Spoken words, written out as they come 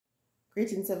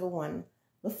Greetings everyone.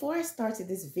 Before I started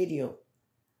this video,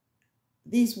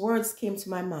 these words came to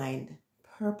my mind.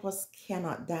 Purpose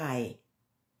cannot die.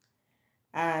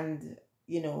 And,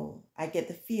 I get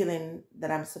the feeling that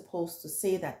I'm supposed to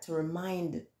say that to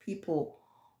remind people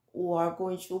who are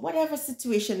going through whatever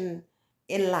situation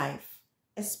in life,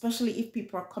 especially if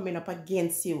people are coming up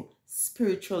against you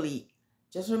spiritually.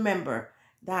 Just remember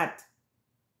that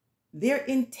their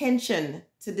intention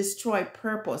to destroy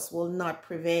purpose will not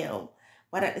prevail.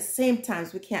 But at the same time,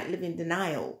 we can't live in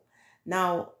denial.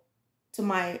 Now, to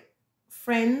my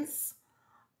friends,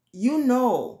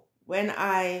 when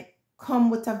I come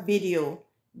with a video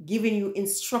giving you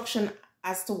instruction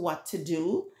as to what to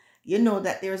do, you know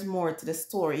that there's more to the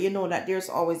story. You know that there's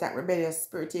always that rebellious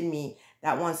spirit in me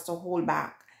that wants to hold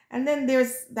back. And then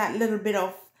there's that little bit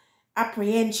of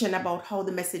apprehension about how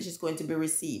the message is going to be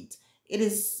received. It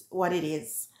is what it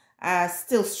is. I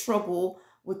still struggle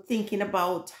with thinking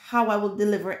about how I will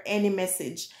deliver any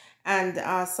message,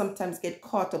 and sometimes get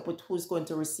caught up with who's going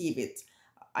to receive it.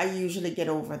 I usually get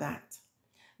over that.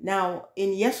 Now,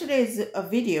 in yesterday's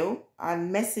video, a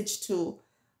message to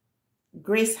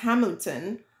Grace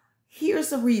Hamilton,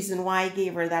 here's the reason why I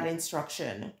gave her that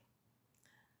instruction.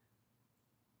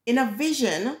 In a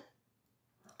vision,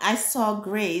 I saw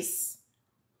Grace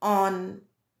on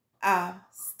a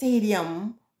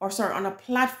stadium, or sorry, on a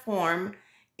platform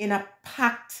in a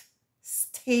packed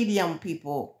stadium,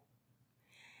 people.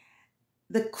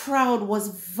 The crowd was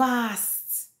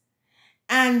vast,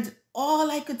 and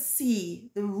all I could see,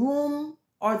 the room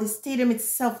or the stadium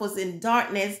itself was in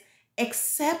darkness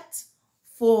except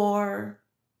for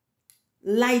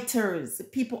lighters.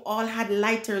 People all had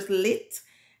lighters lit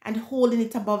and holding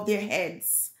it above their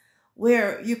heads,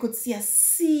 where you could see a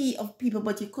sea of people,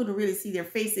 but you couldn't really see their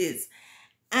faces.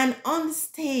 And on the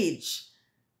stage,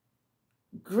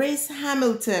 Grace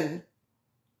Hamilton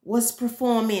was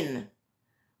performing,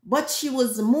 but she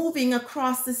was moving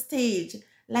across the stage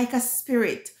like a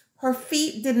spirit. Her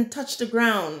feet didn't touch the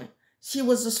ground. She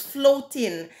was just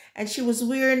floating, and she was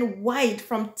wearing white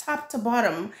from top to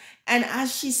bottom. And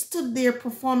as she stood there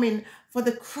performing for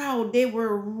the crowd, they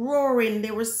were roaring,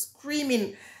 they were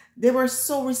screaming. They were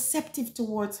so receptive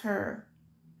towards her.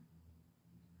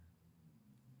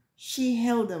 She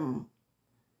held them.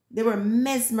 They were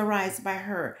mesmerized by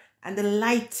her and the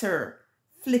lighter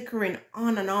flickering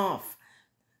on and off.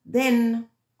 Then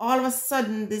all of a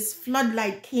sudden, this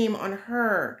floodlight came on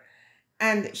her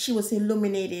and she was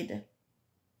illuminated.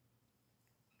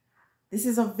 This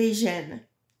is a vision.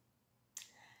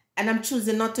 And I'm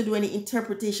choosing not to do any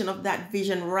interpretation of that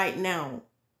vision right now.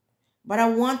 But I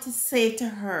want to say to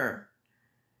her,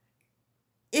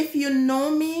 if you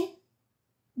know me,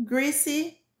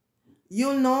 Gracie,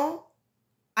 you know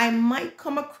I might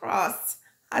come across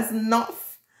as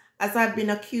enough as I've been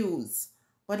accused.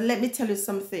 But let me tell you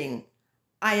something.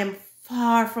 I am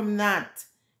far from that.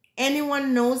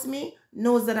 Anyone knows me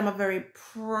knows that I'm a very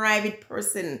private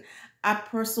person, a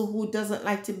person who doesn't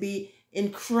like to be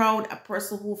in crowd, a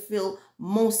person who feels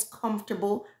most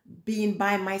comfortable being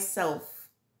by myself.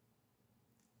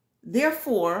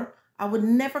 Therefore, I would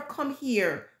never come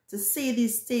here to say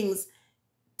these things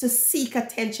to seek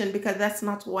attention, because that's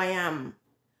not who I am.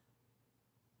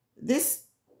 This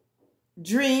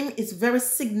dream is very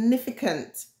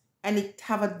significant and it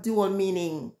have a dual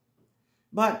meaning.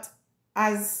 But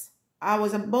as I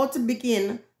was about to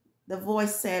begin, the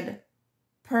voice said,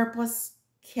 purpose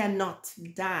cannot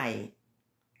die.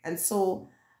 And so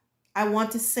I want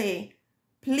to say,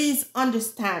 please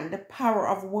understand the power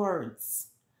of words.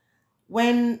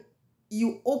 When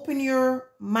you open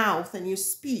your mouth and you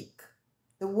speak,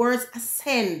 the words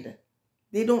ascend.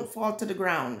 They don't fall to the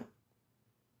ground.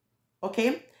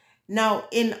 Okay? Now,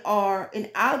 in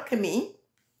alchemy,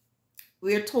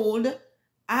 we are told,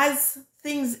 as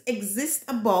things exist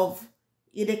above,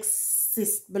 it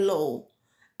exists below.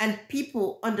 And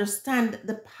people understand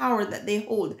the power that they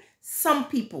hold. Some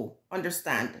people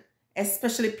understand,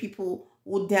 especially people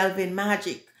who delve in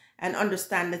magic and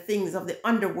understand the things of the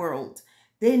underworld.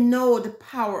 They know the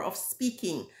power of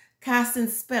speaking. Casting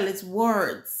spell is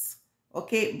words.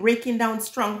 Okay? Breaking down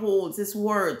strongholds is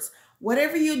words.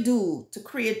 Whatever you do to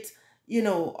create,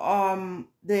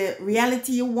 the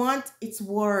reality you want, it's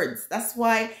words. That's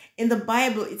why in the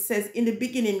Bible it says, in the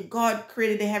beginning God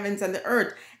created the heavens and the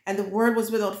earth, and the word was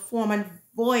without form and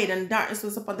void, and darkness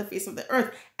was upon the face of the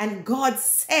earth. And God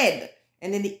said,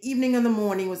 and in the evening and the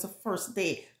morning was the first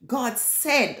day. God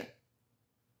said.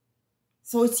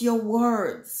 So it's your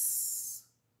words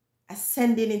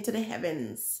ascending into the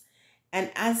heavens,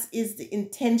 and as is the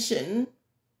intention,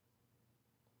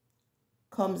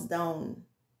 comes down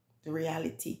the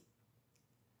reality.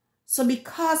 So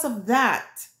because of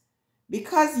that,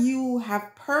 because you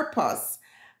have purpose,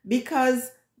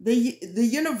 because the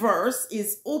universe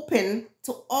is open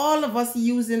to all of us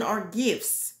using our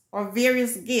gifts, our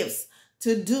various gifts,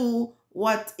 to do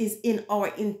what is in our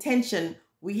intention,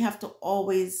 we have to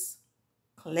always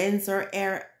cleanse our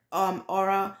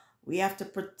aura. We have to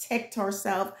protect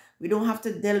ourselves. We don't have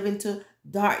to delve into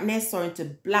darkness or into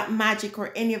black magic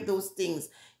or any of those things.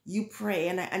 You pray,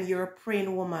 and you're a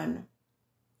praying woman.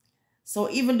 So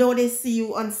even though they see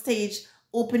you on stage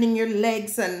opening your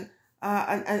legs and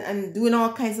doing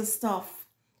all kinds of stuff,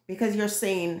 because you're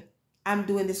saying, I'm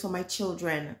doing this for my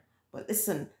children. But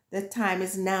listen, the time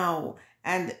is now.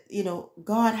 And,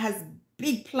 God has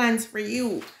big plans for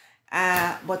you.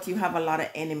 But you have a lot of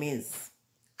enemies.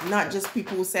 Not just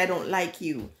people who say, I don't like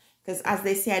you. Because as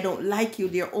they say, I don't like you,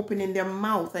 they're opening their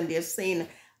mouth and they're saying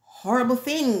horrible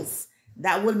things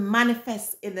that will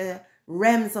manifest in the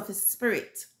realms of the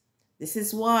spirit. This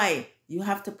is why you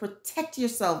have to protect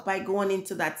yourself by going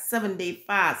into that 7-day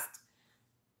fast.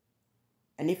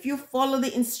 And if you follow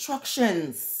the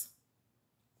instructions,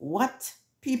 what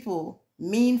people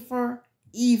mean for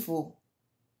evil,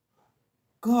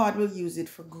 God will use it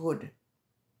for good.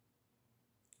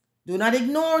 Do not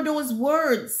ignore those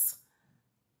words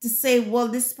to say, well,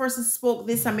 this person spoke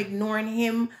this, I'm ignoring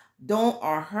him, don't,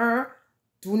 or her.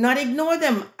 Do not ignore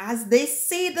them. As they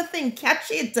say the thing, catch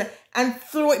it and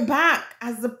throw it back.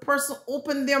 As the person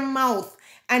opened their mouth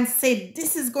and said,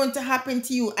 this is going to happen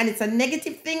to you, and it's a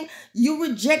negative thing, you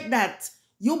reject that.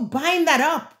 You bind that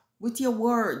up with your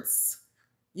words.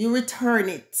 You return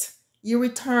it. You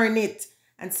return it.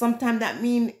 And sometimes that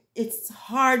means it's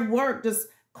hard work, just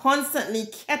constantly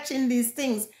catching these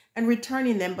things and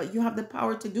returning them, but you have the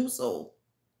power to do so.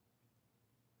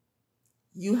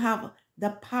 You have the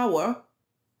power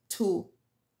to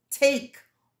take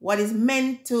what is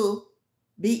meant to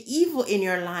be evil in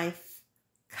your life,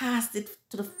 cast it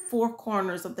to the four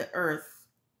corners of the earth.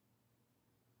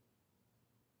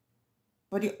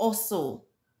 But you also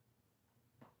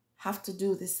have to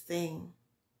do this thing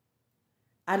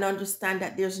and understand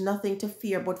that there's nothing to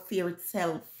fear but fear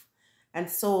itself. And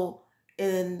so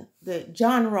in the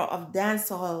genre of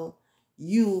dancehall,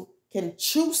 you can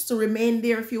choose to remain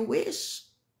there if you wish.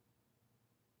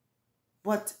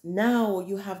 But now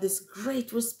you have this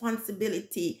great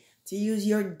responsibility to use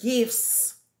your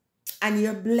gifts and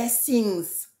your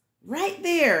blessings right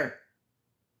there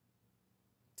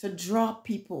to draw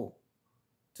people,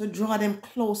 to draw them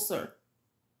closer,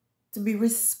 to be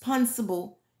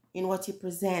responsible in what you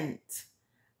present.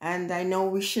 And I know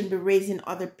we shouldn't be raising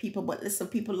other people, but listen,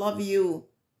 people love you.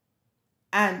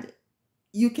 And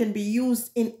you can be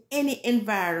used in any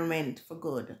environment for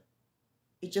good.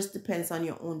 It just depends on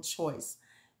your own choice.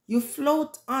 You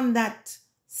float on that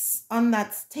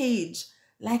stage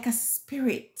like a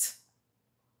spirit.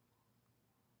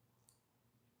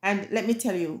 And let me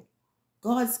tell you,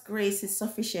 God's grace is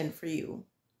sufficient for you.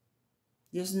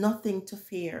 There's nothing to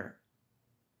fear.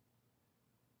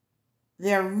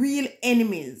 There are real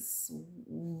enemies,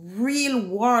 real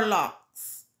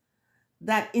warlocks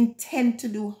that intend to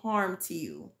do harm to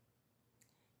you.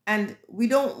 And we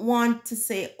don't want to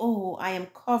say, oh, I am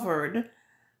covered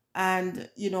and,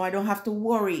 I don't have to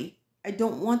worry. I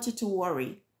don't want you to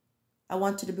worry. I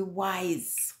want you to be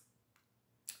wise.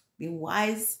 Be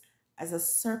wise as a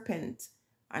serpent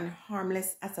and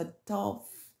harmless as a dove.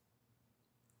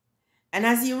 And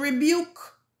as you rebuke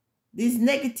these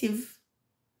negative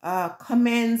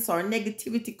comments or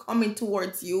negativity coming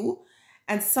towards you,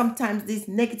 and sometimes this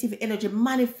negative energy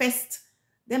manifest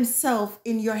themselves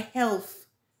in your health,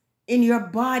 in your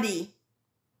body,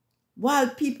 while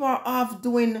people are off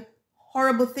doing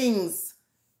horrible things,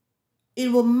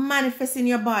 it will manifest in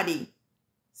your body.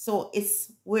 So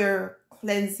it's where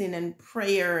cleansing and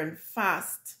prayer and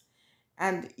fast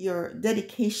and your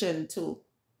dedication to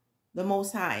the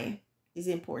Most High is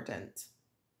important.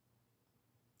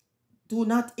 Do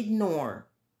not ignore.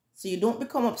 So you don't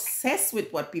become obsessed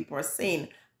with what people are saying,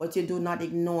 but you do not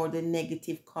ignore the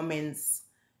negative comments.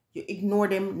 You ignore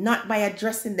them not by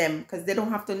addressing them, because they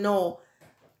don't have to know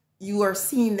you are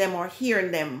seeing them or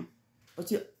hearing them, but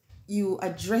you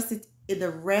address it in the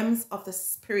realms of the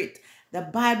spirit. The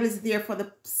Bible is there for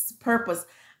the purpose.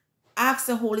 Ask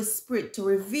the Holy Spirit to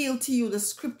reveal to you the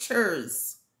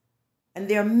scriptures. And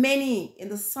there are many in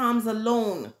the Psalms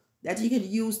alone that you could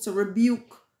use to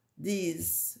rebuke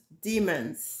these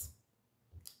demons.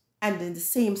 And in the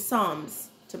same Psalms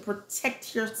to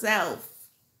protect yourself.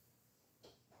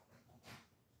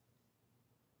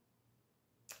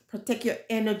 Protect your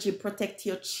energy, protect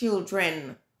your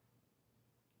children.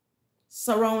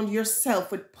 Surround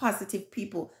yourself with positive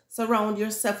people. Surround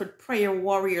yourself with prayer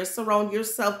warriors. Surround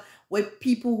yourself with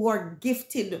people who are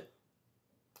gifted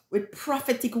with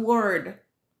prophetic word,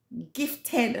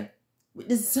 gifted with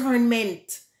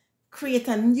discernment. Create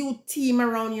a new team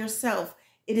around yourself.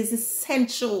 It is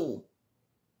essential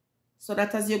so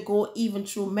that as you go even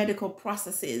through medical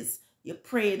processes, you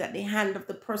pray that the hand of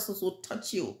the persons who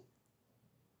touch you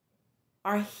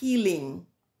are healing.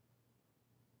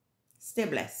 Stay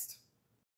blessed.